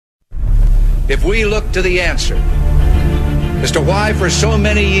if we look to the answer as to why for so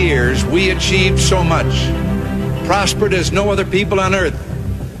many years we achieved so much, prospered as no other people on earth,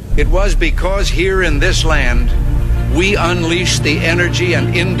 it was because here in this land we unleashed the energy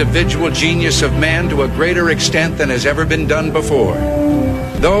and individual genius of man to a greater extent than has ever been done before.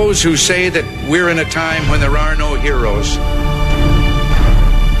 Those who say that we're in a time when there are no heroes,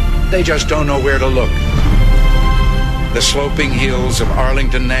 they just don't know where to look. The sloping hills of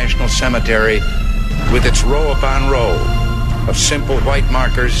Arlington National Cemetery, with its row upon row of simple white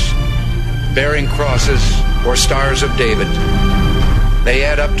markers bearing crosses or stars of David, they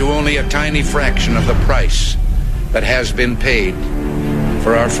add up to only a tiny fraction of the price that has been paid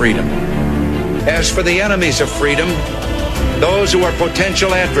for our freedom. As for the enemies of freedom, those who are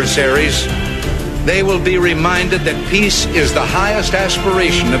potential adversaries, they will be reminded that peace is the highest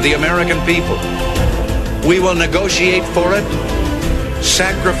aspiration of the American people. We will negotiate for it,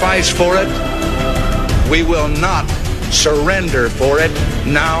 sacrifice for it. We will not surrender for it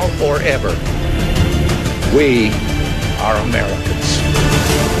now or ever. We are Americans.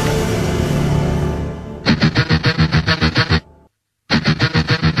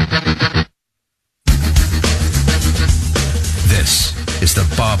 This is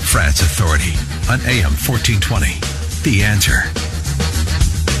the Bob Frantz Authority on AM 1420. The Answer.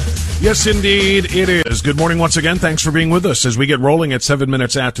 Yes, indeed, it is. Good morning once again. Thanks for being with us as we get rolling at 7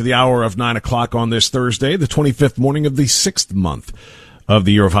 minutes after the hour of 9 o'clock on this Thursday, the 25th morning of the 6th month of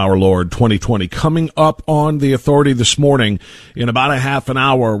the year of our Lord 2020. Coming up on the Authority this morning, in about a half an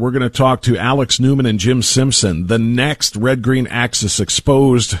hour, we're going to talk to Alex Newman and Jim Simpson. The next Red Green Axis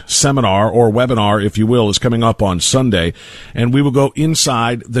Exposed seminar, or webinar, if you will, is coming up on Sunday, and we will go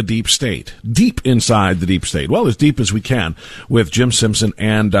inside the deep state. Deep inside the deep state. Well, as deep as we can with Jim Simpson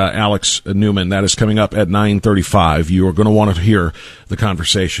and Alex Newman. That is coming up at 9:35. You are going to want to hear the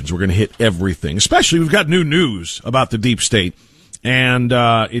conversations. We're going to hit everything, especially we've got new news about the deep state. And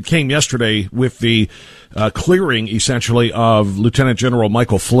it came yesterday with the clearing, essentially, of Lieutenant General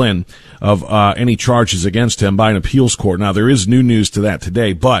Michael Flynn of any charges against him by an appeals court. Now, there is new news to that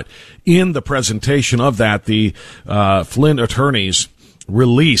today, but in the presentation of that, the Flynn attorneys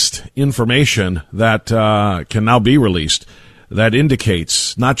released information that can now be released that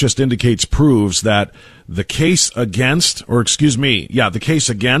indicates, not just indicates, proves that the case against, the case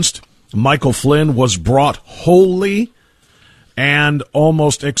against Michael Flynn was brought wholly and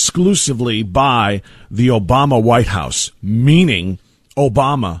almost exclusively by the Obama White House, meaning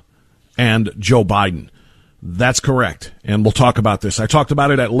Obama and Joe Biden. That's correct, and we'll talk about this. I talked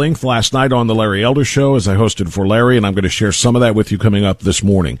about it at length last night on the Larry Elder Show as I hosted for Larry, and I'm going to share some of that with you coming up this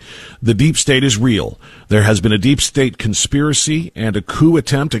morning. The deep state is real. There has been a deep state conspiracy and a coup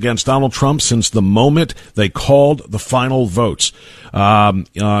attempt against Donald Trump since the moment they called the final votes on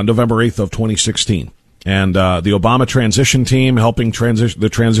November 8th of 2016. And the Obama transition team helping the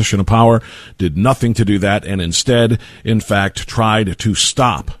transition of power did nothing to do that, and instead, in fact, tried to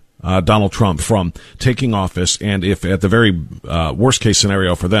stop Donald Trump from taking office, and if at the very worst case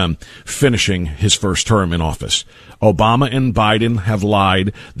scenario for them, finishing his first term in office. Obama and Biden have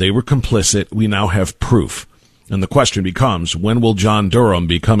lied. They were complicit. We now have proof. And the question becomes, when will John Durham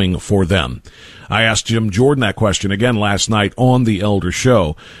be coming for them? I asked Jim Jordan that question again last night on the Elder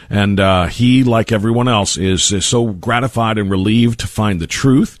Show, and he, like everyone else, is so gratified and relieved to find the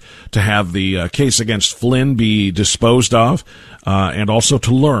truth, to have the case against Flynn be disposed of, and also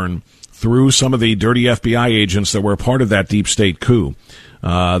to learn through some of the dirty FBI agents that were a part of that deep state coup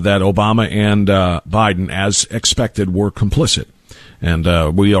that Obama and Biden, as expected, were complicit.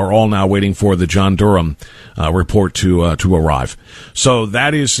 And we are all now waiting for the John Durham report to arrive. So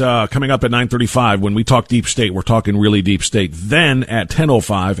that is coming up at 9:35. When we talk deep state, we're talking really deep state. Then at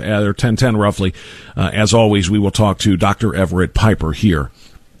 10:05, or 10:10 roughly, as always, we will talk to Dr. Everett Piper here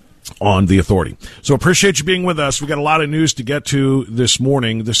on The Authority. So appreciate you being with us. We got a lot of news to get to this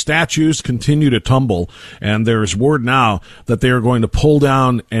morning. The statues continue to tumble, and there's word now that they are going to pull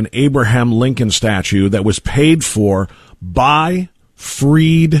down an Abraham Lincoln statue that was paid for by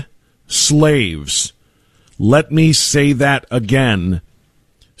freed slaves. Let me say that again.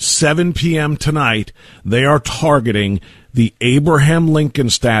 7 p.m. tonight, they are targeting the Abraham Lincoln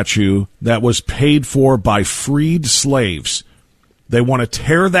statue that was paid for by freed slaves. They want to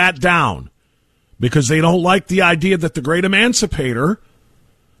tear that down because they don't like the idea that the great emancipator,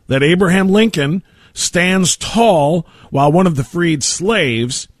 that Abraham Lincoln, stands tall while one of the freed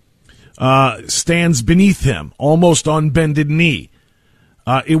slaves stands beneath him, almost on bended knee.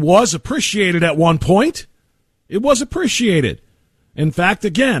 It was appreciated at one point. It was appreciated. In fact,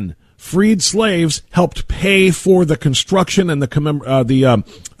 again, freed slaves helped pay for the construction and the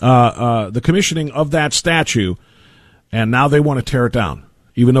commissioning of that statue, and now they want to tear it down,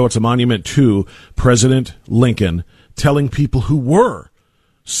 even though it's a monument to President Lincoln, telling people who were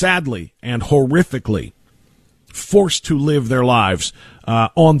sadly and horrifically forced to live their lives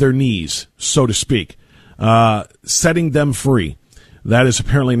on their knees, so to speak, setting them free. That is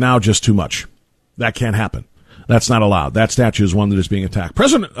apparently now just too much. That can't happen. That's not allowed. That statue is one that is being attacked.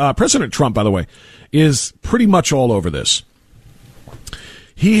 President Trump, by the way, is pretty much all over this.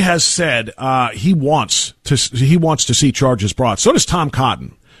 He has said he wants to see charges brought. So does Tom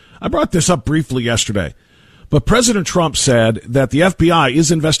Cotton. I brought this up briefly yesterday. But President Trump said that the FBI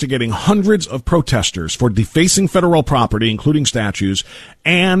is investigating hundreds of protesters for defacing federal property, including statues,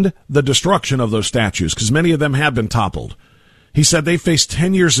 and the destruction of those statues, because many of them have been toppled. He said they face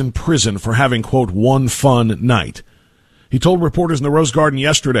 10 years in prison for having, quote, one fun night. He told reporters in the Rose Garden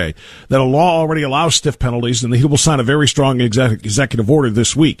yesterday that a law already allows stiff penalties and that he will sign a very strong executive order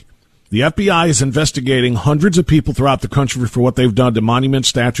this week. The FBI is investigating hundreds of people throughout the country for what they've done to monuments,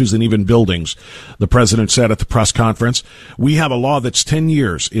 statues, and even buildings, the president said at the press conference. We have a law that's 10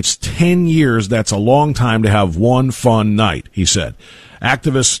 years. It's 10 years. That's a long time to have one fun night, he said.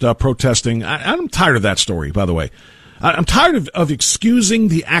 Activists protesting. I'm tired of that story, by the way. I'm tired of excusing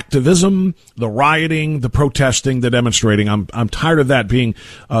the activism, the rioting, the protesting, the demonstrating. I'm tired of that being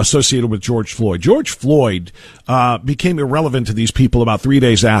associated with George Floyd. George Floyd became irrelevant to these people about 3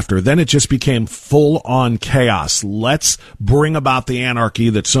 days after. Then it just became full-on chaos. Let's bring about the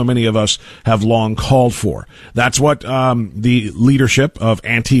anarchy that so many of us have long called for. That's what the leadership of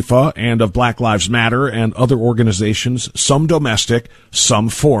Antifa and of Black Lives Matter and other organizations, some domestic, some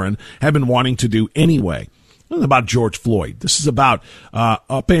foreign, have been wanting to do anyway. This is about George Floyd. This is about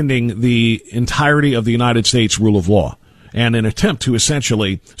upending the entirety of the United States rule of law and an attempt to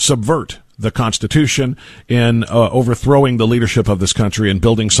essentially subvert the Constitution in overthrowing the leadership of this country and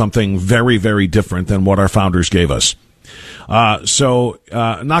building something very, very different than what our founders gave us. I'm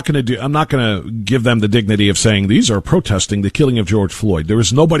not going to give them the dignity of saying these are protesting the killing of George Floyd. There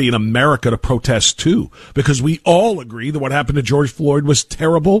is nobody in America to protest to, because we all agree that what happened to George Floyd was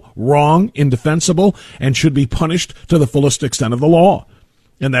terrible, wrong, indefensible, and should be punished to the fullest extent of the law.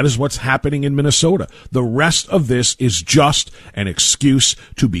 And that is what's happening in Minnesota. The rest of this is just an excuse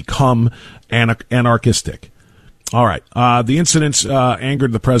to become anarchistic. All right. The incidents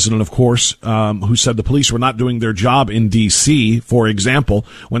angered the president, of course, who said the police were not doing their job in D.C., for example,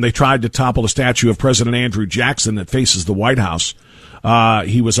 when they tried to topple a statue of President Andrew Jackson that faces the White House.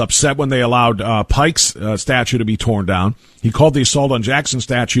 He was upset when they allowed Pike's statue to be torn down. He called the assault on Jackson's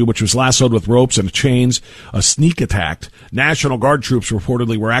statue, which was lassoed with ropes and chains, a sneak attack. National Guard troops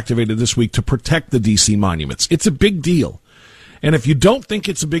reportedly were activated this week to protect the D.C. monuments. It's a big deal. And if you don't think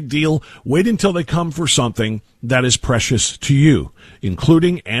it's a big deal, wait until they come for something that is precious to you,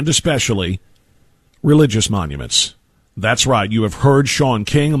 including and especially religious monuments. That's right. You have heard Shaun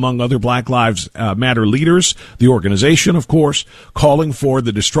King, among other Black Lives Matter leaders, the organization, of course, calling for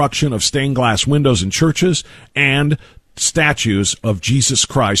the destruction of stained glass windows in churches and statues of Jesus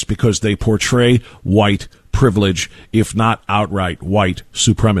Christ because they portray white privilege, if not outright white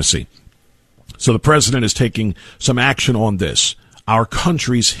supremacy. So the president is taking some action on this. Our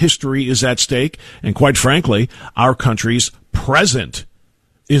country's history is at stake, and quite frankly, our country's present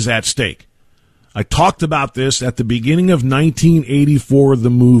is at stake. I talked about this at the beginning of 1984,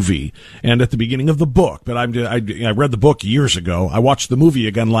 the movie, and at the beginning of the book, but I read the book years ago. I watched the movie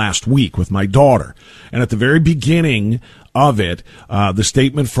again last week with my daughter, and at the very beginning of it, the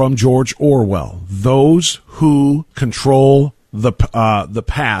statement from George Orwell, those who control the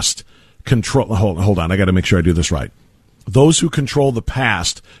past control. Hold on. I got to make sure I do this right. Those who control the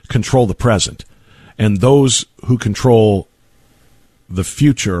past control the present, and those who control the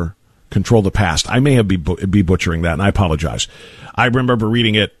future control the past. I may be butchering that, and I apologize. I remember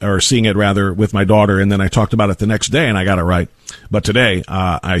reading it, or seeing it rather, with my daughter, and then I talked about it the next day, and I got it right. But today,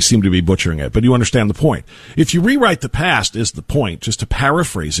 I seem to be butchering it. But you understand the point. If you rewrite the past, is the point, just to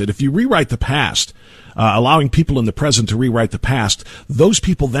paraphrase it, if you rewrite the past, allowing people in the present to rewrite the past, those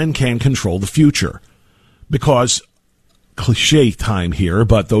people then can control the future. Because, cliche time here,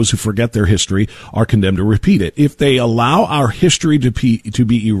 but those who forget their history are condemned to repeat it. If they allow our history to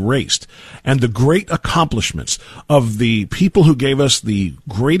be erased, and the great accomplishments of the people who gave us the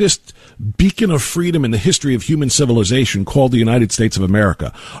greatest beacon of freedom in the history of human civilization, called the United States of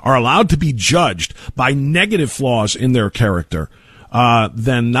America, are allowed to be judged by negative flaws in their character,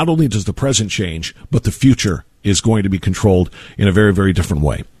 then not only does the present change, but the future is going to be controlled in a very, very different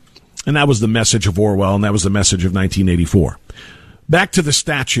way. And that was the message of Orwell, and that was the message of 1984. Back to the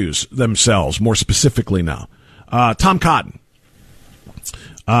statues themselves, more specifically now. Tom Cotton,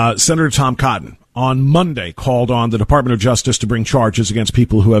 Senator Tom Cotton, on Monday called on the Department of Justice to bring charges against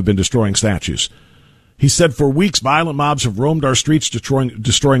people who have been destroying statues. He said, for weeks, violent mobs have roamed our streets,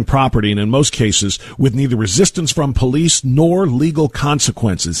 destroying property, and in most cases, with neither resistance from police nor legal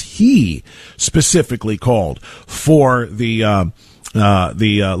consequences. He specifically called for the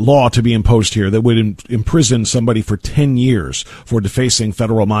law to be imposed here that would imprison somebody for 10 years for defacing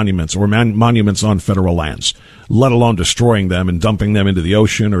federal monuments or monuments on federal lands, let alone destroying them and dumping them into the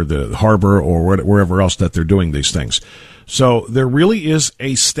ocean or the harbor or wherever else that they're doing these things. So there really is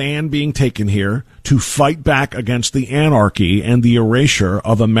a stand being taken here to fight back against the anarchy and the erasure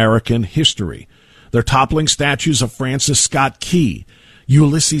of American history. They're toppling statues of Francis Scott Key,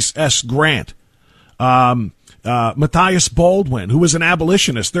 Ulysses S. Grant, Matthias Baldwin, who was an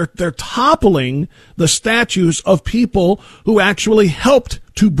abolitionist. They're toppling the statues of people who actually helped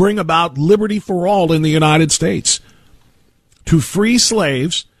to bring about liberty for all in the United States, to free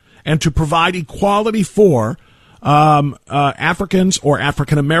slaves and to provide equality for Africans or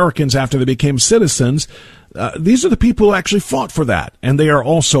African Americans after they became citizens. These are the people who actually fought for that, and they are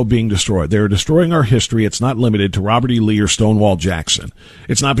also being destroyed. They are destroying our history. It's not limited to Robert E. Lee or Stonewall Jackson.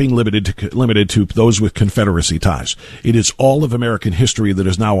 It's not being limited to those with Confederacy ties. It is all of American history that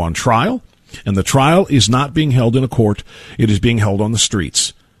is now on trial, and the trial is not being held in a court. It is being held on the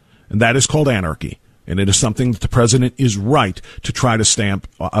streets, and that is called anarchy, and it is something that the president is right to try to stamp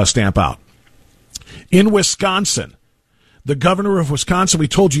out. In Wisconsin, the governor of Wisconsin, we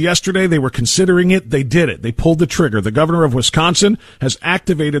told you yesterday they were considering it. They did it. They pulled the trigger. The governor of Wisconsin has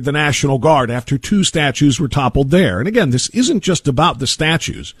activated the National Guard after 2 statues were toppled there. And again, this isn't just about the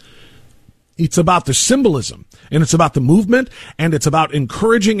statues. It's about the symbolism, and it's about the movement, and it's about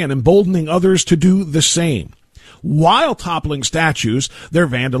encouraging and emboldening others to do the same. While toppling statues, they're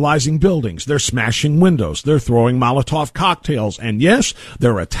vandalizing buildings, they're smashing windows, they're throwing Molotov cocktails, and yes,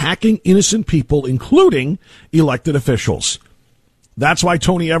 they're attacking innocent people, including elected officials. That's why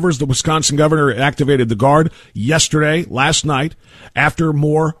Tony Evers, the Wisconsin governor, activated the Guard last night, after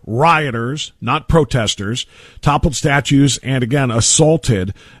more rioters, not protesters, toppled statues and, again,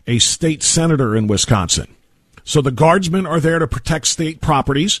 assaulted a state senator in Wisconsin. So the guardsmen are there to protect state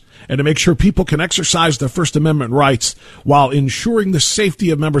properties and to make sure people can exercise their First Amendment rights while ensuring the safety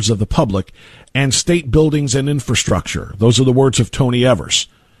of members of the public and state buildings and infrastructure. Those are the words of Tony Evers.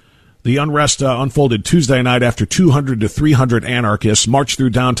 The unrest unfolded Tuesday night after 200 to 300 anarchists marched through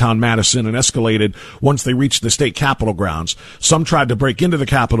downtown Madison and escalated once they reached the state capitol grounds. Some tried to break into the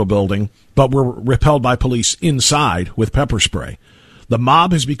Capitol building, but were repelled by police inside with pepper spray. The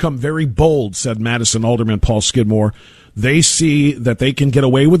mob has become very bold, said Madison Alderman Paul Skidmore. They see that they can get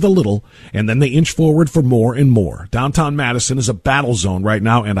away with a little, and then they inch forward for more and more. Downtown Madison is a battle zone right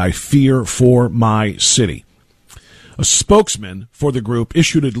now, and I fear for my city. A spokesman for the group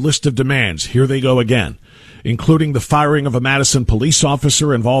issued a list of demands. Here they go again, including the firing of a Madison police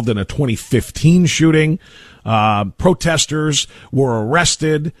officer involved in a 2015 shooting. Protesters were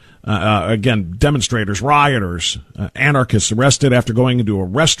arrested. Again, demonstrators, rioters, anarchists arrested after going into a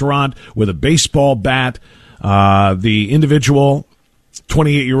restaurant with a baseball bat. The individual,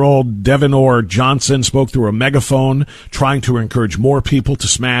 28-year-old Devin Johnson, spoke through a megaphone, trying to encourage more people to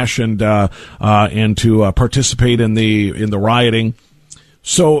smash and to participate in the rioting.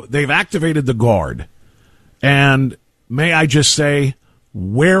 So they've activated the Guard. And may I just say,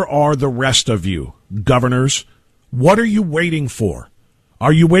 where are the rest of you, governors? What are you waiting for?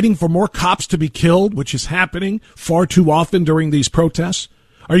 Are you waiting for more cops to be killed, which is happening far too often during these protests?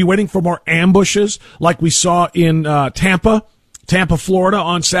 Are you waiting for more ambushes like we saw in Tampa, Florida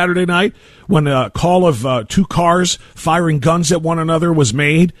on Saturday night when a call of 2 cars firing guns at one another was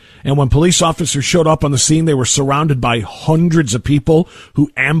made? And when police officers showed up on the scene, they were surrounded by hundreds of people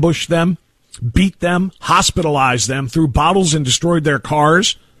who ambushed them, beat them, hospitalized them, threw bottles and destroyed their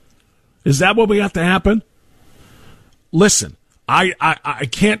cars. Is that what we have to happen? Listen, I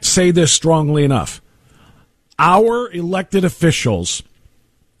can't say this strongly enough. Our elected officials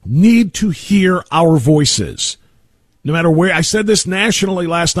need to hear our voices. No matter where, I said this nationally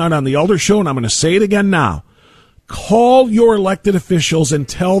last night on the Elder Show, and I'm going to say it again now. Call your elected officials and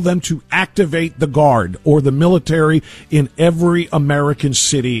tell them to activate the Guard or the military in every American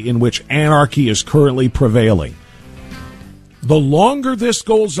city in which anarchy is currently prevailing. The longer this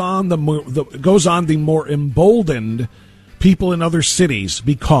goes on, the more emboldened people in other cities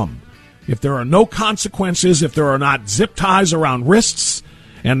become. If there are no consequences, if there are not zip ties around wrists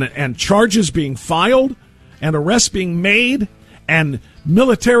and charges being filed and arrests being made and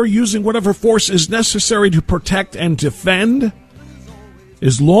military using whatever force is necessary to protect and defend,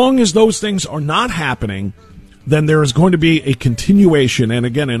 As long as those things are not happening, then there is going to be a continuation and,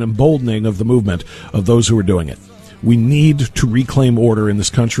 again, an emboldening of the movement of those who are doing it. We need to reclaim order in this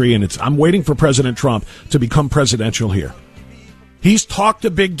country, and I'm waiting for President Trump to become presidential here. He's talked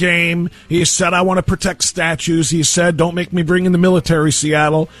a big game. He has said, I want to protect statues. He has said, don't make me bring in the military,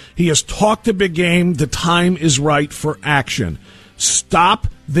 Seattle. He has talked a big game. The time is right for action. Stop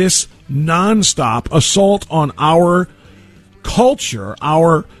this nonstop assault on our culture,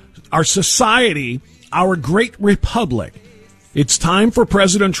 our society, our great republic. It's time for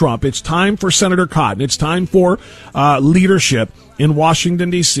President Trump. It's time for Senator Cotton. It's time for leadership in Washington,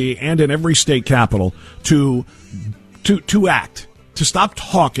 D.C. and in every state capital to act, to stop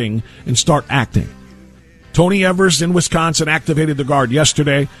talking and start acting. Tony Evers in Wisconsin activated the Guard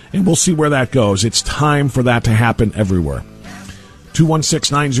yesterday, and we'll see where that goes. It's time for that to happen everywhere.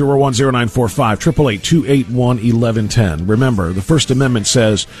 216-901-0945, 888-281-1110. Remember, the First Amendment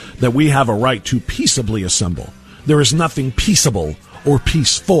says that we have a right to peaceably assemble. There is nothing peaceable or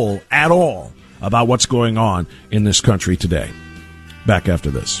peaceful at all about what's going on in this country today. Back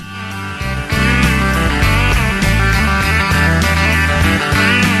after this.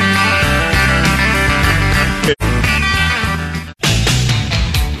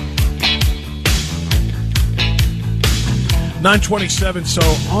 $9:27. So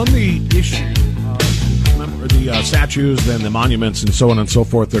on the issue of the statues and the monuments and so on and so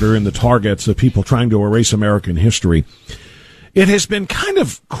forth that are in the targets of people trying to erase American history, it has been kind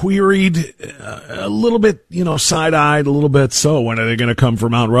of queried a little bit, side-eyed, a little bit. So when are they going to come for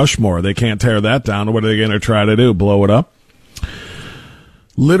Mount Rushmore? They can't tear that down. What are they going to try to do? Blow it up?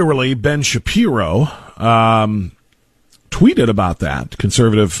 Literally, Ben Shapiro tweeted about that.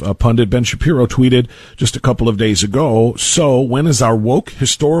 Conservative pundit Ben Shapiro tweeted just a couple of days ago, so when is our woke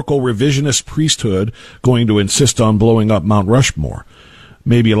historical revisionist priesthood going to insist on blowing up Mount Rushmore?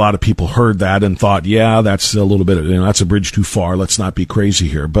 Maybe a lot of people heard that and thought, yeah, that's a little bit, that's a bridge too far. Let's not be crazy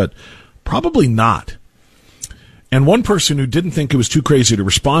here. But probably not. And one person who didn't think it was too crazy to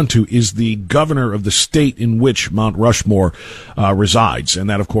respond to is the governor of the state in which Mount Rushmore resides. And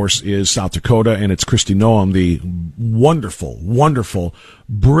that, of course, is South Dakota, and it's Kristi Noem, the wonderful, wonderful,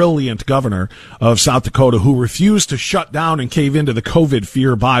 brilliant governor of South Dakota, who refused to shut down and cave into the COVID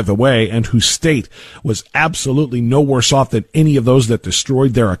fear, by the way, and whose state was absolutely no worse off than any of those that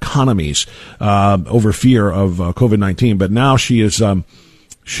destroyed their economies over fear of COVID-19. But now she is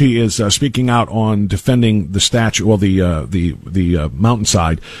speaking out on defending the statue, the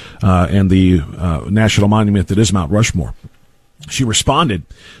mountainside and the national monument that is Mount Rushmore. She responded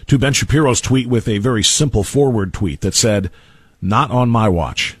to Ben Shapiro's tweet with a very simple forward tweet that said, "Not on my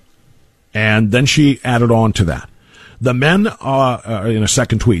watch." And then she added on to that, the men, in a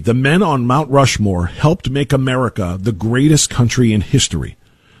second tweet, the men on Mount Rushmore helped make America the greatest country in history.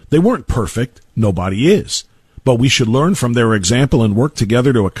 They weren't perfect. Nobody is. But we should learn from their example and work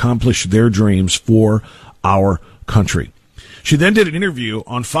together to accomplish their dreams for our country. She then did an interview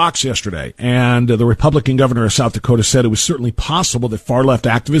on Fox yesterday, and the Republican governor of South Dakota said it was certainly possible that far-left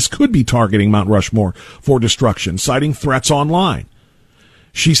activists could be targeting Mount Rushmore for destruction, citing threats online.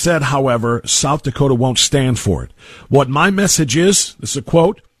 She said, however, South Dakota won't stand for it. What my message is, this is a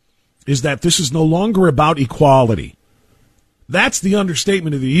quote, is that this is no longer about equality. That's the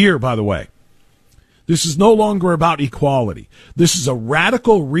understatement of the year, by the way. This is no longer about equality. This is a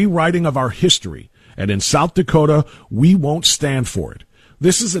radical rewriting of our history. And in South Dakota, we won't stand for it.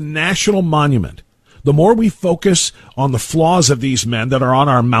 This is a national monument. The more we focus on the flaws of these men that are on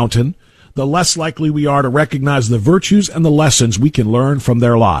our mountain, the less likely we are to recognize the virtues and the lessons we can learn from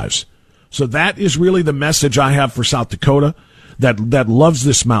their lives. So that is really the message I have for South Dakota that loves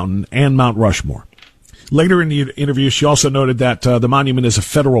this mountain and Mount Rushmore. Later in the interview, she also noted that the monument is a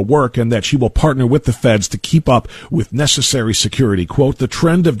federal work and that she will partner with the feds to keep up with necessary security. Quote, the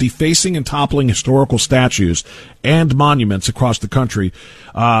trend of defacing and toppling historical statues and monuments across the country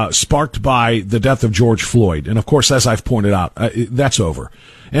sparked by the death of George Floyd. And, of course, as I've pointed out, that's over.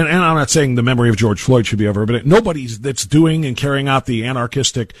 And I'm not saying the memory of George Floyd should be over, but nobody that's doing and carrying out the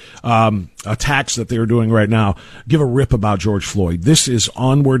anarchistic attacks that they're doing right now give a rip about George Floyd. This is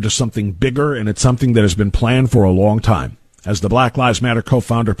onward to something bigger, and it's something that has been planned for a long time. As the Black Lives Matter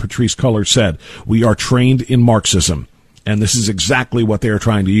co-founder Patrisse Cullors said, we are trained in Marxism. And this is exactly what they are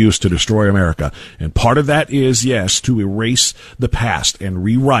trying to use to destroy America. And part of that is, yes, to erase the past and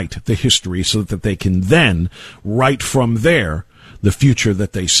rewrite the history so that they can then write from there the future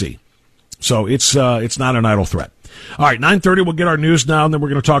that they see. So it's not an idle threat. All right, 9:30, we'll get our news now, and then we're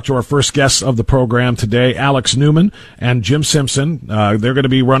going to talk to our first guests of the program today, Alex Newman and Jim Simpson. They're going to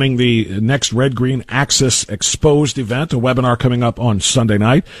be running the next Red Green Axis Exposed event, a webinar coming up on Sunday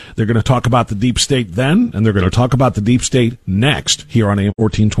night. They're going to talk about the deep state then, and they're going to talk about the deep state next here on AM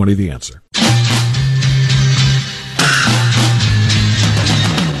 1420, The Answer.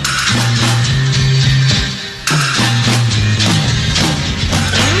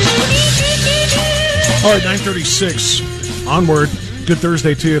 All right, 9:36, onward. Good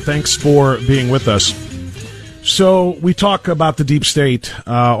Thursday to you. Thanks for being with us. So we talk about the deep state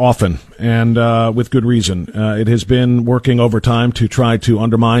often, and with good reason. It has been working overtime to try to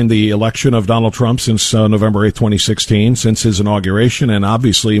undermine the election of Donald Trump since November 8th, 2016, since his inauguration, and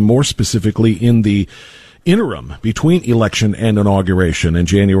obviously more specifically in the interim between election and inauguration in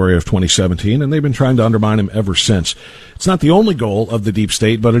January of 2017, and they've been trying to undermine him ever since. It's not the only goal of the deep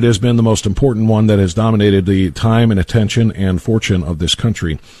state, but it has been the most important one that has dominated the time and attention and fortune of this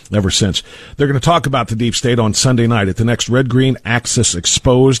country ever since. They're going to talk about the deep state on Sunday night at the next Red Green Axis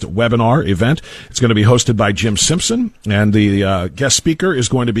Exposed webinar event. It's going to be hosted by Jim Simpson, and the guest speaker is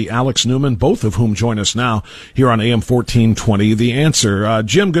going to be Alex Newman, both of whom join us now here on AM 1420, The Answer.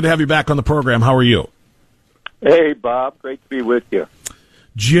 Jim, good to have you back on the program. How are you? Hey, Bob. Great to be with you.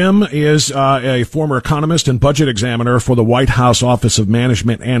 Jim is a former economist and budget examiner for the White House Office of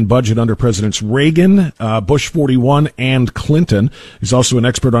Management and Budget under Presidents Reagan, Bush 41, and Clinton. He's also an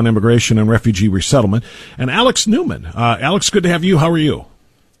expert on immigration and refugee resettlement. And Alex Newman. Alex, good to have you. How are you?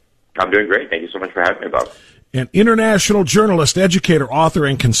 I'm doing great. Thank you so much for having me, Bob. An international journalist, educator, author,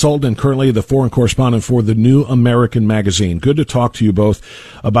 and consultant, currently the foreign correspondent for the New American Magazine. Good to talk to you both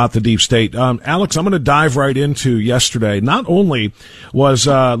about the deep state. Alex, I'm going to dive right into yesterday. Not only was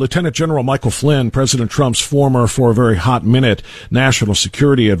Lieutenant General Michael Flynn, President Trump's former, for a very hot minute, national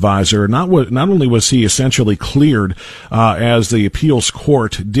security advisor, not only was he essentially cleared as the appeals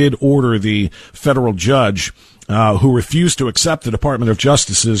court did order the federal judge who refused to accept the Department of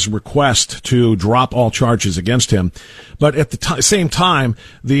Justice's request to drop all charges against him. But at the same time,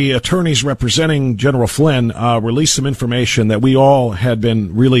 the attorneys representing General Flynn released some information that we all had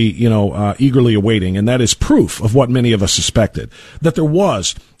been really, eagerly awaiting, and that is proof of what many of us suspected, that there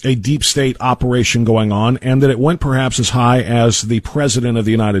was a deep state operation going on, and that it went perhaps as high as the President of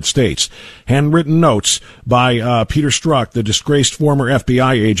the United States. Handwritten notes by Peter Strzok, the disgraced former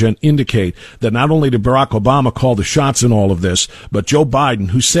FBI agent, indicate that not only did Barack Obama call the shots in all of this, but Joe Biden,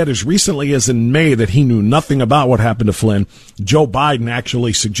 who said as recently as in May that he knew nothing about what happened to Flynn, Joe Biden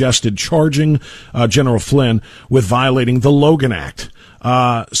actually suggested charging General Flynn with violating the Logan Act.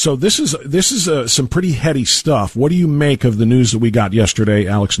 So this is some pretty heady stuff. What do you make of the news that we got yesterday,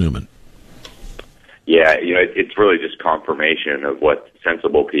 Alex Newman? Yeah, it's really just confirmation of what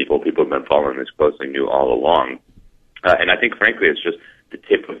sensible people who've been following this closely knew all along. And I think, frankly, it's just the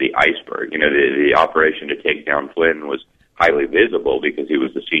tip of the iceberg. The operation to take down Flynn was highly visible because he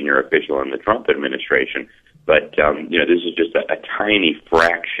was the senior official in the Trump administration. But, this is just a tiny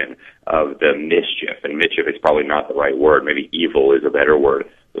fraction of the mischief. And mischief is probably not the right word. Maybe evil is a better word.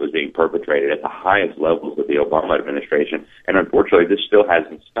 That was being perpetrated at the highest levels of the Obama administration. And unfortunately, this still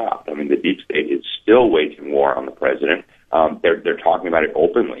hasn't stopped. I mean, the deep state is still waging war on the president. They're talking about it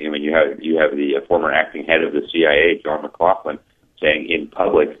openly. I mean, you have the former acting head of the CIA, John McLaughlin, saying in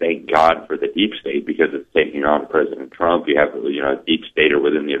public, thank God for the deep state because it's taking on President Trump. You have, a deep stater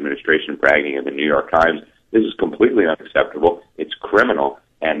within the administration bragging in the New York Times. This is completely unacceptable. It's criminal.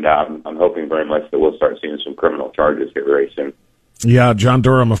 And I'm hoping very much that we'll start seeing some criminal charges here very soon. Yeah, John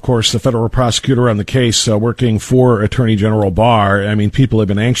Durham, of course, the federal prosecutor on the case, working for Attorney General Barr. I mean, people have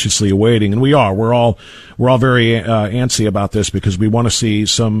been anxiously awaiting, and we are. We're all very antsy about this because we want to see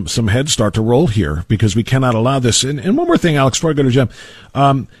some heads start to roll here because we cannot allow this. And one more thing, Alex, before I go to Jim,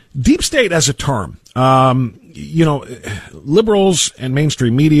 deep state as a term. Liberals and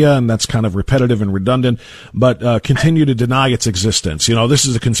mainstream media, and that's kind of repetitive and redundant, but continue to deny its existence. This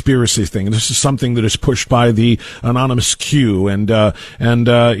is a conspiracy thing. This is something that is pushed by the anonymous Q and the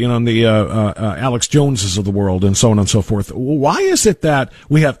Alex Joneses of the world and so on and so forth. Why is it that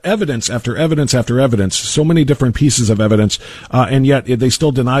we have evidence after evidence after evidence, so many different pieces of evidence, and yet they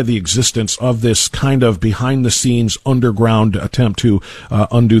still deny the existence of this kind of behind-the-scenes underground attempt to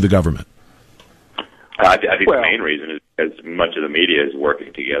undo the government? I think the main reason is because much of the media is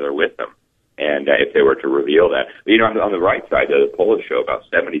working together with them. And if they were to reveal that, on the right side, the polls show about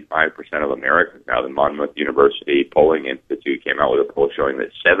 75% of Americans now. The Monmouth University Polling Institute came out with a poll showing that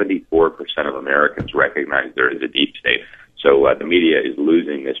 74% of Americans recognize there is a deep state. So the media is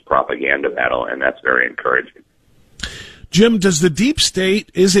losing this propaganda battle, and that's very encouraging. Jim, does the deep state,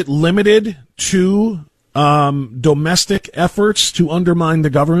 is it limited to domestic efforts to undermine the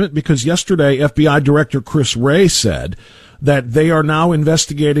government? Because yesterday, FBI Director Chris Wray said that they are now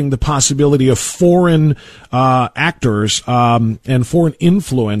investigating the possibility of foreign actors and foreign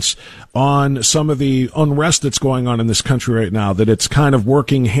influence on some of the unrest that's going on in this country right now, that it's kind of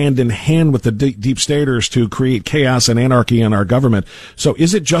working hand in hand with the deep staters to create chaos and anarchy in our government. So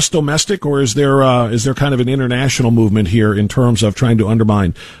is it just domestic, or is there kind of an international movement here in terms of trying to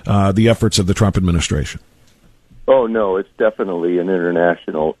undermine the efforts of the Trump administration? Oh, no, it's definitely an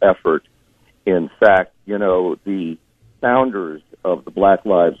international effort. In fact, the founders of the Black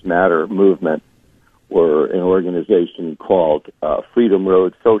Lives Matter movement were an organization called Freedom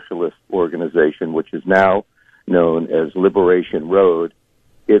Road Socialist Organization, which is now known as Liberation Road.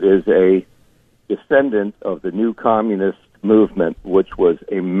 It is a descendant of the New Communist Movement, which was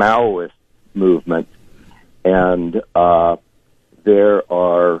a Maoist movement, and there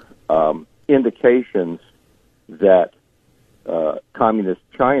are indications that Communist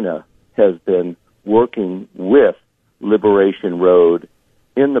China has been working with Liberation Road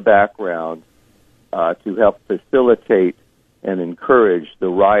in the background to help facilitate and encourage the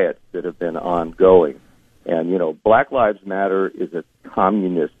riots that have been ongoing. And, Black Lives Matter is a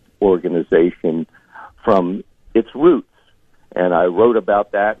communist organization from its roots. And I wrote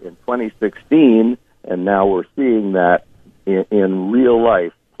about that in 2016, and now we're seeing that in real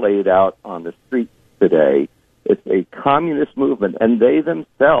life played out on the streets today. It's a communist movement, and they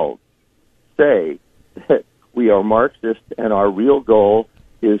themselves say that we are Marxist, and our real goal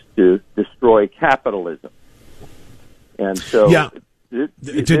is to destroy capitalism. And so,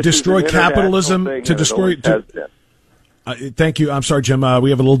 to destroy capitalism, to destroy. Thank you. I'm sorry, Jim. We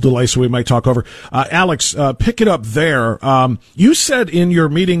have a little delay, so we might talk over. Alex, pick it up there. You said in your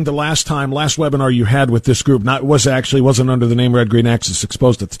meeting last webinar you had with this group, wasn't under the name Red Green Axis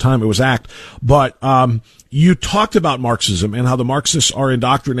Exposed at the time. It was ACT, but you talked about Marxism and how the Marxists are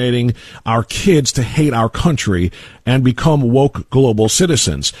indoctrinating our kids to hate our country and become woke global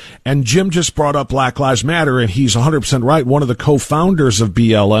citizens. And Jim just brought up Black Lives Matter, and he's 100% right. One of the co-founders of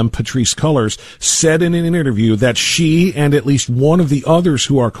BLM, Patrisse Cullors, said in an interview that she and at least one of the others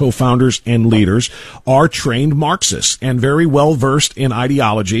who are co-founders and leaders are trained Marxists and very well versed in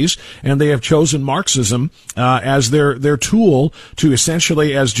ideologies, and they have chosen Marxism as their tool to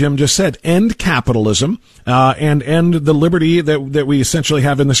essentially, as Jim just said, end capitalism and end the liberty that we essentially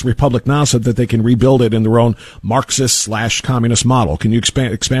have in this republic now, so that they can rebuild it in their own Marxist/communist model. Can you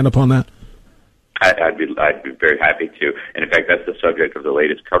expand upon that? I'd be very happy to. And in fact, that's the subject of the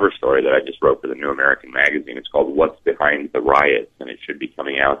latest cover story that I just wrote for the New American Magazine. It's called "What's Behind the Riots," and it should be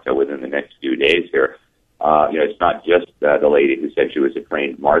coming out within the next few days here. It's not just the lady who said she was a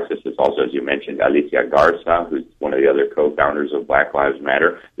trained Marxist. It's also, as you mentioned, Alicia Garza, who's one of the other co-founders of Black Lives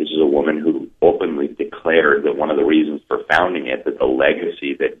Matter. This is a woman who openly declared that one of the reasons for founding it, that the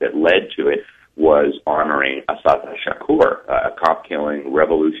legacy that led to it, was honoring Assata Shakur, a cop-killing,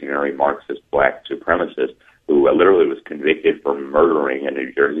 revolutionary Marxist black supremacist who literally was convicted for murdering a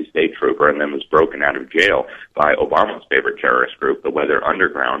New Jersey state trooper and then was broken out of jail by Obama's favorite terrorist group, the Weather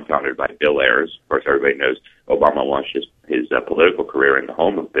Underground, founded by Bill Ayers. Of course, everybody knows Obama launched his political career in the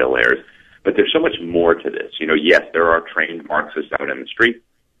home of Bill Ayers. But there's so much more to this. Yes, there are trained Marxists out in the street,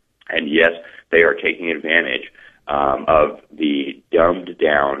 and yes, they are taking advantage of the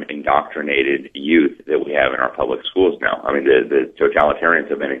dumbed-down, indoctrinated youth that we have in our public schools now. I mean, the totalitarians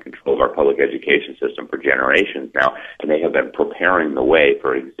have been in control of our public education system for generations now, and they have been preparing the way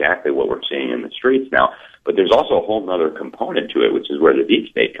for exactly what we're seeing in the streets now. But there's also a whole other component to it, which is where the deep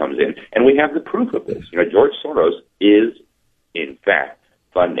state comes in, and we have the proof of this. George Soros is, in fact,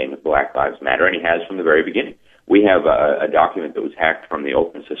 funding Black Lives Matter, and he has from the very beginning. We have a document that was hacked from the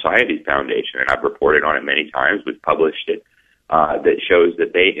Open Society Foundation, and I've reported on it many times. We've published it, that shows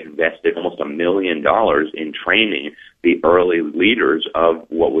that they invested almost $1 million in training the early leaders of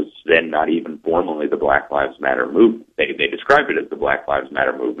what was then not even formally the Black Lives Matter movement. They described it as the Black Lives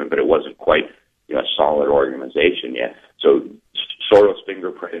Matter movement, but it wasn't quite a solid organization yet. So Soros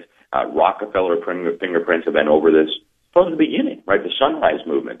fingerprints, Rockefeller fingerprints have been over this from the beginning, right? The Sunrise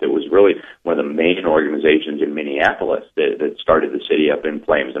Movement, that was really one of the main organizations in Minneapolis that started the city up in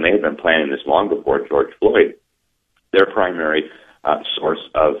flames, and they had been planning this long before George Floyd. Their primary source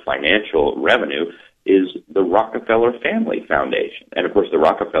of financial revenue is the Rockefeller Family Foundation. And, of course, the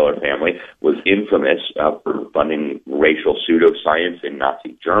Rockefeller family was infamous for funding racial pseudoscience in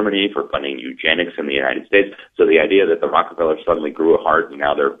Nazi Germany, for funding eugenics in the United States. So the idea that the Rockefellers suddenly grew a heart and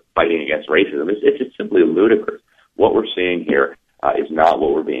now they're fighting against racism, it's just simply ludicrous. What we're seeing here is not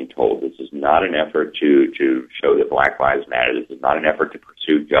what we're being told. This is not an effort to show that Black Lives Matter. This is not an effort to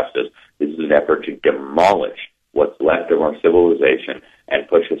pursue justice. This is an effort to demolish what's left of our civilization and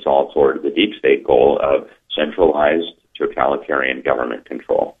push us all toward the deep state goal of centralized totalitarian government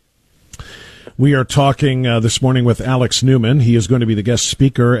control. We are talking this morning with Alex Newman. He is going to be the guest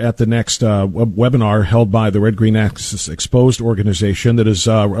speaker at the next webinar held by the Red Green Axis Exposed organization that is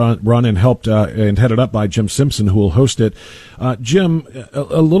run and helped and headed up by Jim Simpson, who will host it. Jim,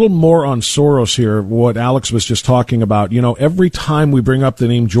 a little more on Soros here, what Alex was just talking about. You know, every time we bring up the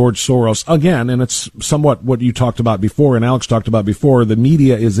name George Soros, again, and it's somewhat what you talked about before and Alex talked about before, the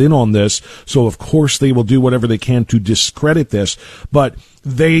media is in on this, so of course they will do whatever they can to discredit this, but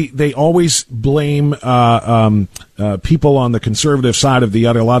they always blame people on the conservative side of the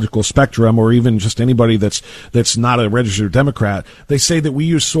ideological spectrum, or even just anybody that's not a registered Democrat. They say that we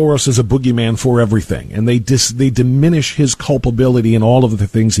use Soros as a boogeyman for everything, and they diminish his culpability in all of the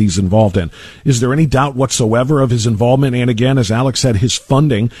things he's involved in. Is there any doubt whatsoever of his involvement, and again, as Alex said, his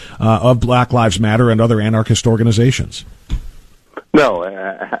funding of Black Lives Matter and other anarchist organizations? No,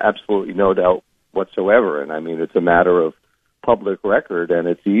 absolutely no doubt whatsoever. And I mean, it's a matter of public record, and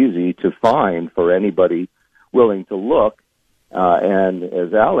it's easy to find for anybody willing to look. And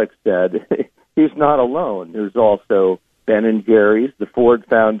as Alex said, he's not alone. There's also Ben & Jerry's, the Ford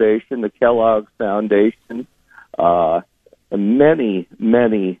Foundation, the Kellogg's Foundation, and many,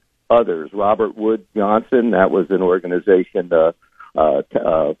 many others. Robert Wood Johnson, that was an organization,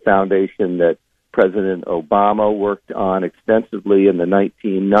 foundation that President Obama worked on extensively in the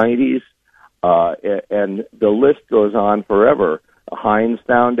 1990s. And the list goes on forever. Heinz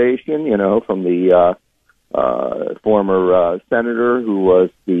Foundation, you know, from the former senator who was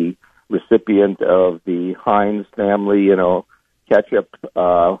the recipient of the Heinz family, you know, ketchup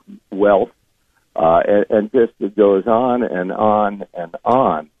wealth, and just it goes on and on and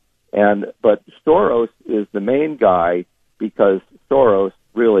on. But Soros is the main guy because Soros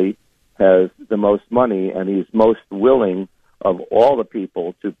really has the most money, and he's most willing of all the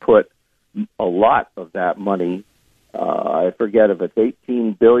people to put a lot of that money. I forget if it's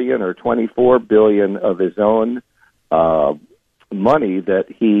 $18 billion or $24 billion of his own money that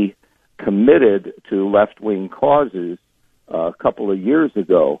he committed to left-wing causes a couple of years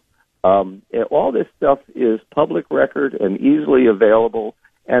ago. All this stuff is public record and easily available,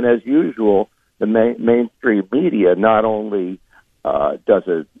 and as usual, the mainstream media not only does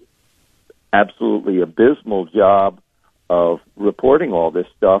an absolutely abysmal job of reporting all this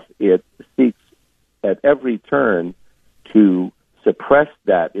stuff, it seeks at every turn to suppress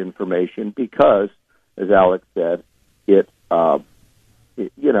that information because, as Alex said, it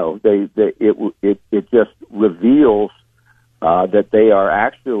just reveals that they are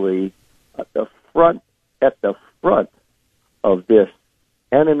actually at the front of this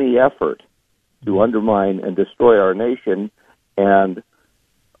enemy effort to undermine and destroy our nation. And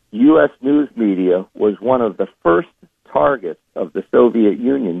U.S. news media was one of the first targets of the Soviet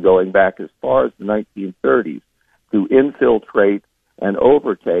Union going back as far as the 1930s to infiltrate and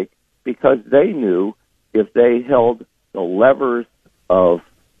overtake, because they knew if they held the levers of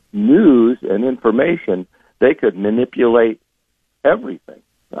news and information, they could manipulate everything.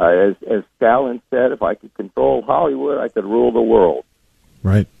 As Stalin said, if I could control Hollywood, I could rule the world.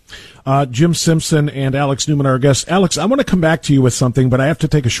 Right. Jim Simpson and Alex Newman are our guests. Alex, I want to come back to you with something, but I have to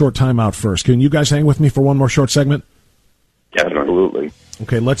take a short time out first. Can you guys hang with me for one more short segment? Absolutely.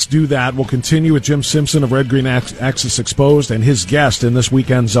 Okay, let's do that. We'll continue with Jim Simpson of Red Green Axis Exposed, and his guest in this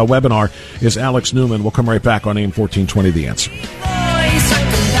weekend's webinar is Alex Newman. We'll come right back on AM 1420, The Answer.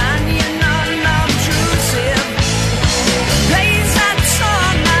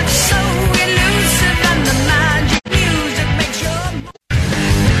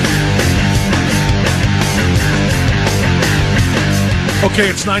 Okay,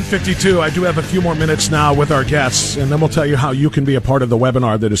 it's 9:52. I do have a few more minutes now with our guests, and then we'll tell you how you can be a part of the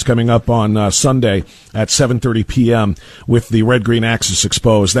webinar that is coming up on Sunday at 7:30 p.m. with the Red Green Axis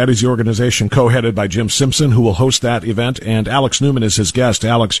Exposed. That is the organization co-headed by Jim Simpson, who will host that event, and Alex Newman is his guest.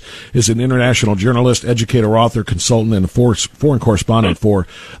 Alex is an international journalist, educator, author, consultant, and foreign correspondent for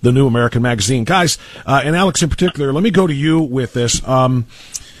the New American Magazine. Guys, and Alex in particular, let me go to you with this.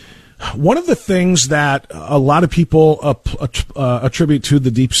 One of the things that a lot of people attribute to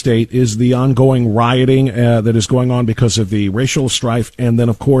the deep state is the ongoing rioting that is going on because of the racial strife. And then,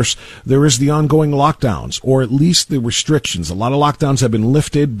 of course, there is the ongoing lockdowns, or at least the restrictions. A lot of lockdowns have been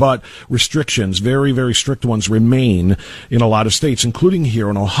lifted, but restrictions, very, very strict ones, remain in a lot of states, including here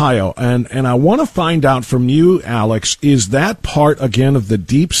in Ohio. And I want to find out from you, Alex, is that part, again, of the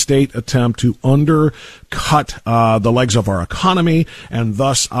deep state attempt to undercut the legs of our economy and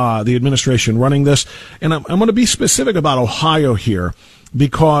thus the administration running this? And I'm going to be specific about Ohio here.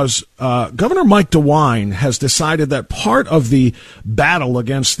 because Governor Mike DeWine has decided that part of the battle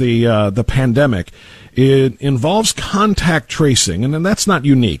against the pandemic involves contact tracing, and that's not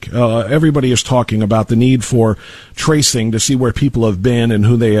unique. Everybody is talking about the need for tracing to see where people have been and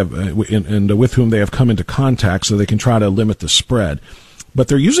who they have and with whom they have come into contact, so they can try to limit the spread. But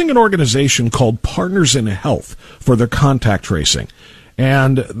they're using an organization called Partners in Health for their contact tracing.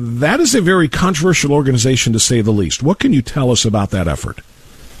 And that is a very controversial organization, to say the least. What can you tell us about that effort?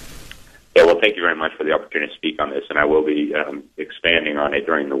 Yeah, well, thank you very much for the opportunity to speak on this, and I will be expanding on it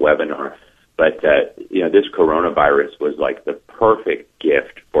during the webinar. But, this coronavirus was like the perfect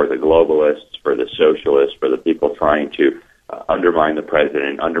gift for the globalists, for the socialists, for the people trying to undermine the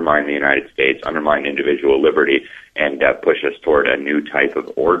president, undermine the United States, undermine individual liberty, and push us toward a new type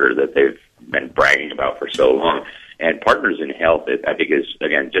of order that they've been bragging about for so long. And Partners in Health, I think, is,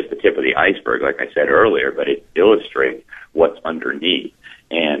 again, just the tip of the iceberg, like I said earlier, but it illustrates what's underneath.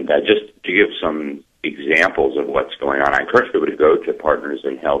 And just to give some examples of what's going on, I encourage people to go to Partners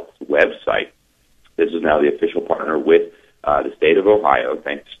in Health's website. This is now the official partner with the state of Ohio,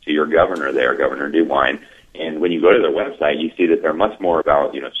 thanks to your governor there, Governor DeWine. And when you go to their website, you see that they're much more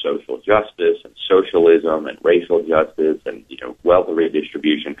about, social justice and socialism and racial justice and, wealth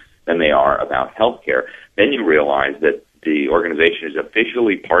redistribution than they are about healthcare. Then you realize that the organization is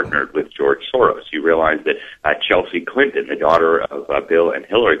officially partnered with George Soros. You realize that Chelsea Clinton, the daughter of Bill and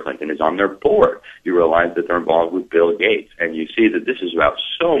Hillary Clinton, is on their board. You realize that they're involved with Bill Gates. And you see that this is about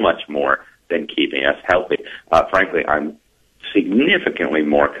so much more than keeping us healthy. Frankly, I'm significantly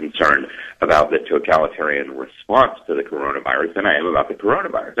more concerned about the totalitarian response to the coronavirus than I am about the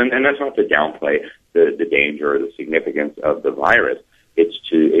coronavirus. And that's not to downplay the danger or the significance of the virus. It's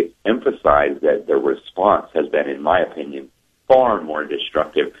to emphasize that the response has been, in my opinion, far more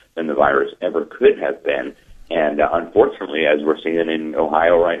destructive than the virus ever could have been. And unfortunately, as we're seeing in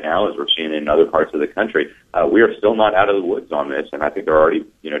Ohio right now, as we're seeing in other parts of the country, we are still not out of the woods on this. And I think they're already,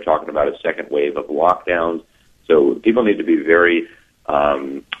 talking about a second wave of lockdowns. So people need to be very,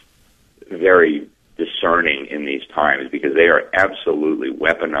 very discerning in these times, because they are absolutely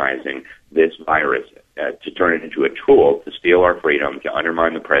weaponizing this virus to turn it into a tool to steal our freedom, to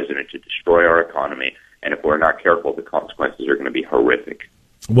undermine the president, to destroy our economy. And if we're not careful, the consequences are going to be horrific.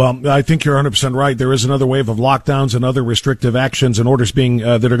 Well, I think you're 100% right. There is another wave of lockdowns and other restrictive actions and orders being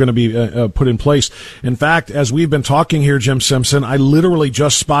that are going to be put in place. In fact, as we've been talking here, Jim Simpson, I literally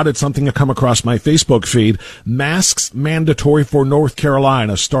just spotted something to come across my Facebook feed. Masks mandatory for North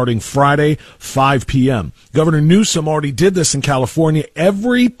Carolina starting Friday, 5 p.m. Governor Newsom already did this in California.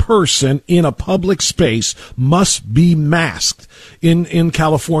 Every person in a public space must be masked in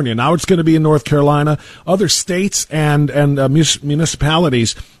California. Now it's going to be in North Carolina. Other states and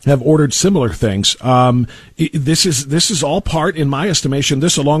municipalities have ordered similar things. This is all part, in my estimation,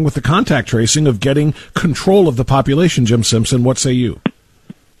 this along with the contact tracing, of getting control of the population. Jim Simpson, what say you?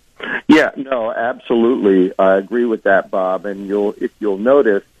 Yeah, no, absolutely. I agree with that, Bob. And if you'll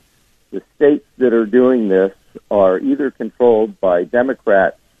notice, the states that are doing this are either controlled by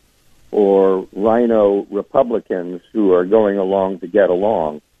Democrats or rhino Republicans who are going along to get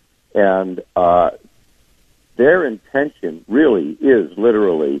along. And their intention really is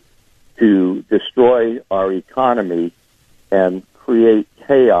literally to destroy our economy and create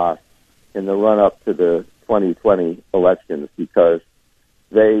chaos in the run-up to the 2020 elections, because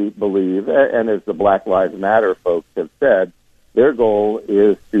they believe, and as the Black Lives Matter folks have said, their goal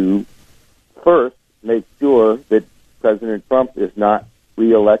is to first make sure that President Trump is not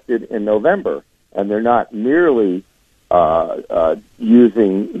reelected in November. And they're not merely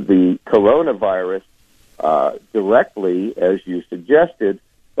using the coronavirus directly, as you suggested,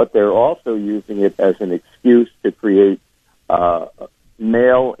 but they're also using it as an excuse to create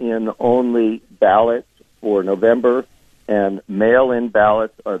mail-in only ballots for November, and mail-in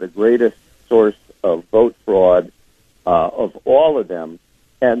ballots are the greatest source of vote fraud of all of them,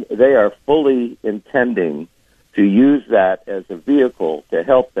 and they are fully intending to use that as a vehicle to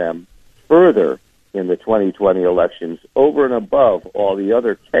help them further in the 2020 elections, over and above all the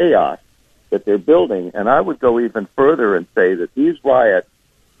other chaos that they're building. And I would go even further and say that these riots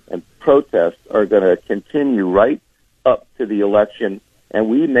and protests are going to continue right up to the election, and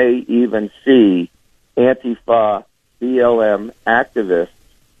we may even see Antifa, BLM activists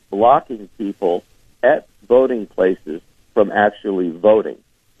blocking people at voting places from actually voting.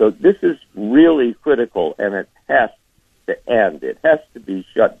 So this is really critical, and it has to end. It has to be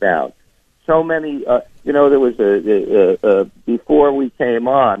shut down. So many, there was before we came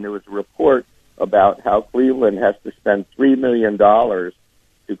on, there was a report about how Cleveland has to spend $3 million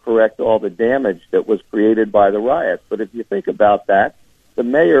to correct all the damage that was created by the riots. But if you think about that, the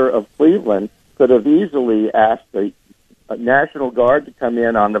mayor of Cleveland could have easily asked the National Guard to come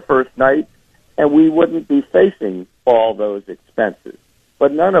in on the first night, and we wouldn't be facing all those expenses.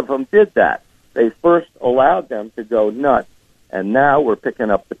 But none of them did that. They first allowed them to go nuts, and now we're picking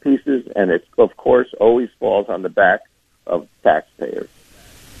up the pieces, and it, of course, always falls on the back of taxpayers.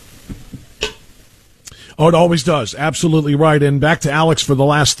 Oh, it always does. Absolutely right. And back to Alex for the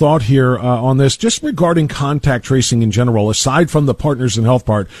last thought here on this, just regarding contact tracing in general, aside from the Partners in Health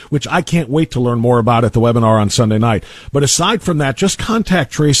part, which I can't wait to learn more about at the webinar on Sunday night. But aside from that, just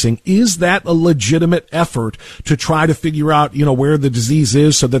contact tracing, is that a legitimate effort to try to figure out, where the disease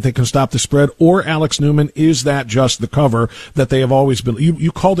is so that they can stop the spread? Or, Alex Newman, is that just the cover that they have always been?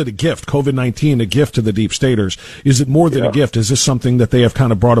 You called it a gift, COVID-19, a gift to the deep staters. Is it more than a gift? Is this something that they have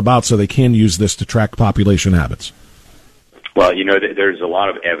kind of brought about so they can use this to track population habits? Well, there's a lot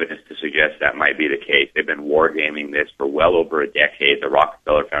of evidence to suggest that might be the case. They've been wargaming this for well over a decade. The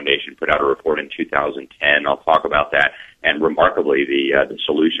Rockefeller Foundation put out a report in 2010. I'll talk about that. And remarkably, the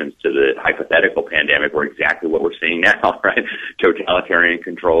solutions to the hypothetical pandemic were exactly what we're seeing now, right? Totalitarian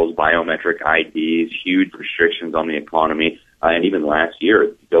controls, biometric IDs, huge restrictions on the economy. And even last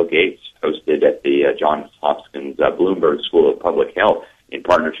year, Bill Gates hosted at the Johns Hopkins Bloomberg School of Public Health, in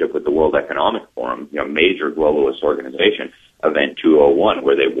partnership with the World Economic Forum, major globalist organization, Event 201,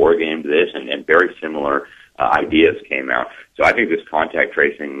 where they wargamed this, and very similar ideas came out. So I think this contact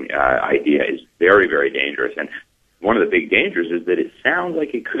tracing idea is very, very dangerous. And one of the big dangers is that it sounds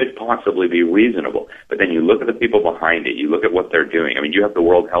like it could possibly be reasonable. But then you look at the people behind it. You look at what they're doing. I mean, you have the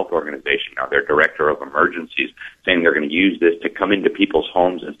World Health Organization now, their director of emergencies, saying they're going to use this to come into people's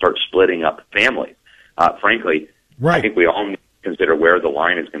homes and start splitting up families. Frankly, right. I think we all need consider where the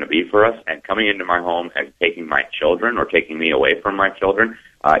line is going to be for us, and coming into my home and taking my children or taking me away from my children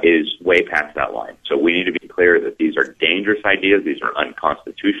is way past that line. So we need to be clear that these are dangerous ideas, these are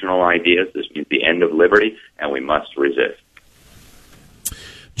unconstitutional ideas, this means the end of liberty, and we must resist.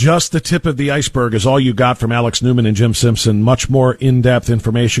 Just the tip of the iceberg is all you got from Alex Newman and Jim Simpson. Much more in-depth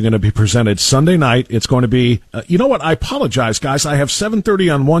information going to be presented Sunday night. It's going to be, you know what? I apologize, guys. I have 7:30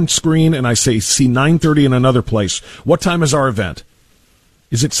 on one screen and I see 9:30 in another place. What time is our event?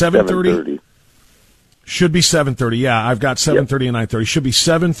 Is it 7:30? Should be 7:30. Yeah, I've got 7:30 and 9:30. Should be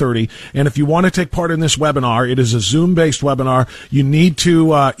 7:30. And if you want to take part in this webinar, it is a Zoom-based webinar. You need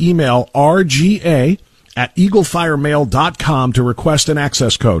to email rga@eaglefiremail.com to request an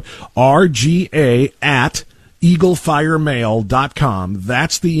access code. rga@eaglefiremail.com.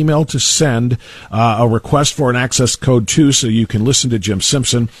 That's the email to send a request for an access code to, so you can listen to Jim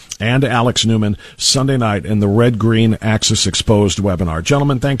Simpson and Alex Newman Sunday night in the Red Green Axis Exposed webinar.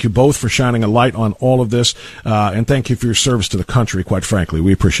 Gentlemen, thank you both for shining a light on all of this, and thank you for your service to the country, quite frankly.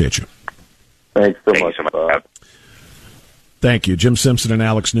 We appreciate you. Thanks so much, Bob. Thank you, Jim Simpson and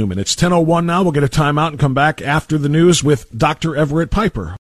Alex Newman. It's 10:01 now. We'll get a timeout and come back after the news with Dr. Everett Piper.